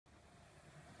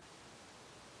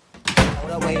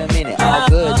all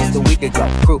good just a week ago.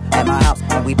 Crew at my house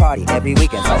and we party every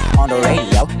weekend. So on the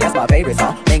radio, that's my favorite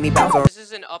song. Make me bounce around. This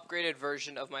is an upgraded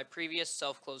version of my previous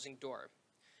self-closing door.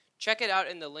 Check it out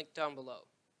in the link down below.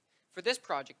 For this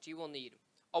project, you will need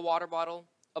a water bottle,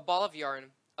 a ball of yarn,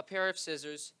 a pair of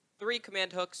scissors, 3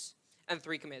 command hooks, and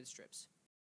 3 command strips.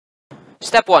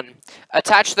 Step 1.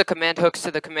 Attach the command hooks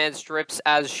to the command strips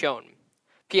as shown.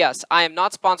 P.S. I am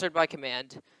not sponsored by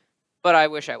Command, but I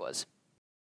wish I was.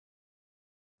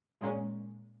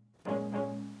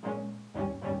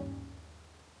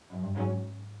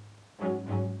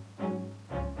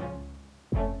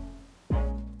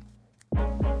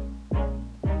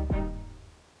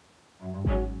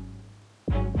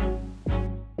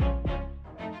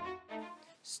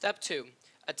 Step 2.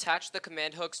 Attach the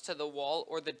command hooks to the wall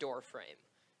or the door frame,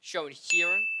 shown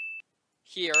here,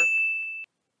 here,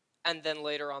 and then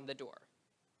later on the door.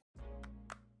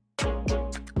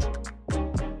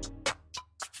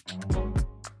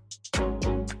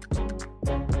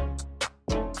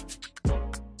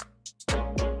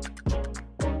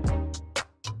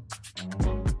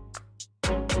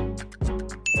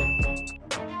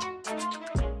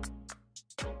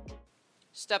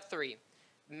 Step 3.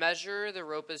 Measure the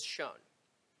rope as shown.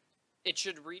 It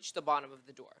should reach the bottom of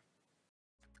the door.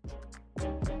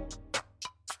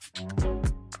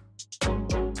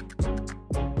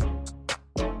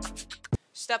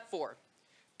 Step 4.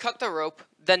 Cut the rope,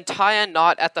 then tie a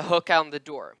knot at the hook on the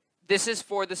door. This is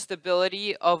for the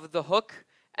stability of the hook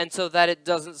and so that it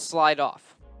doesn't slide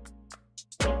off.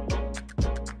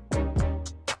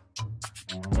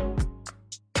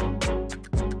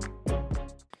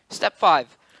 Step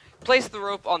 5. Place the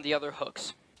rope on the other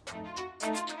hooks.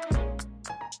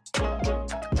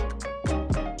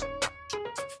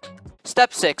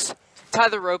 Step 6. Tie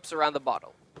the ropes around the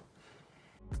bottle.